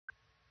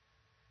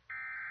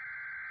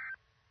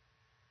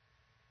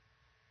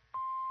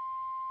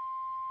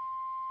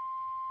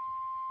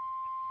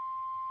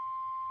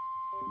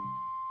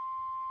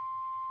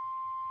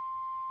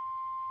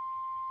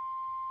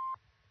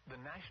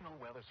National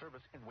Weather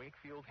Service in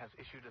Wakefield has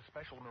issued a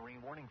special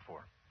marine warning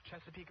for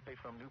Chesapeake Bay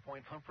from New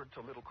Point Comfort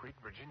to Little Creek,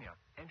 Virginia.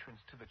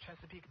 Entrance to the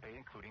Chesapeake Bay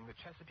including the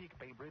Chesapeake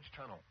Bay Bridge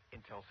Tunnel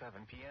until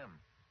 7 p.m.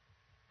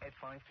 At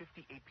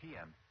 5:58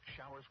 p.m.,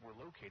 showers were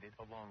located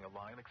along a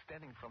line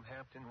extending from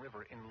Hampton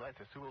River Inlet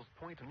to Sewell's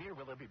Point near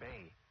Willoughby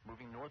Bay,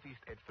 moving northeast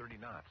at 30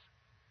 knots.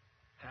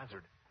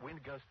 Hazard,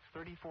 wind gusts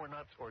 34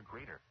 knots or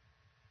greater.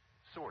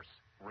 Source,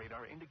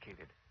 radar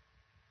indicated.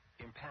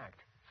 Impact,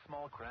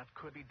 small craft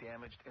could be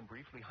damaged and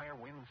briefly higher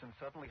winds and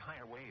suddenly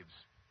higher waves.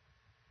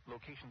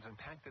 Locations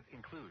impacted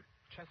include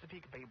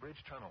Chesapeake Bay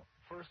Bridge Tunnel,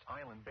 First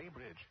Island Bay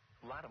Bridge,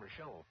 Latimer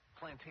Shoal,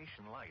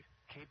 Plantation Light,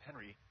 Cape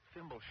Henry,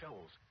 Thimble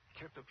Shoals,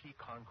 Kipto Peak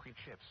Concrete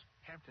Ships,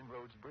 Hampton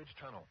Roads Bridge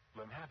Tunnel,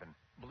 Limhaven,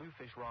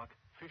 Bluefish Rock,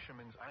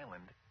 Fisherman's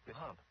Island, The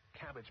Hub,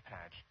 Cabbage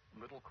Patch,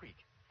 Little Creek,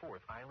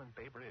 Fourth Island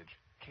Bay Bridge,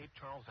 Cape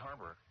Charles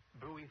Harbor,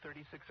 Buoy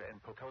 36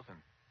 and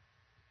Pocosin.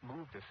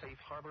 Move to safe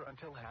harbor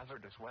until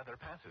hazardous weather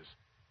passes.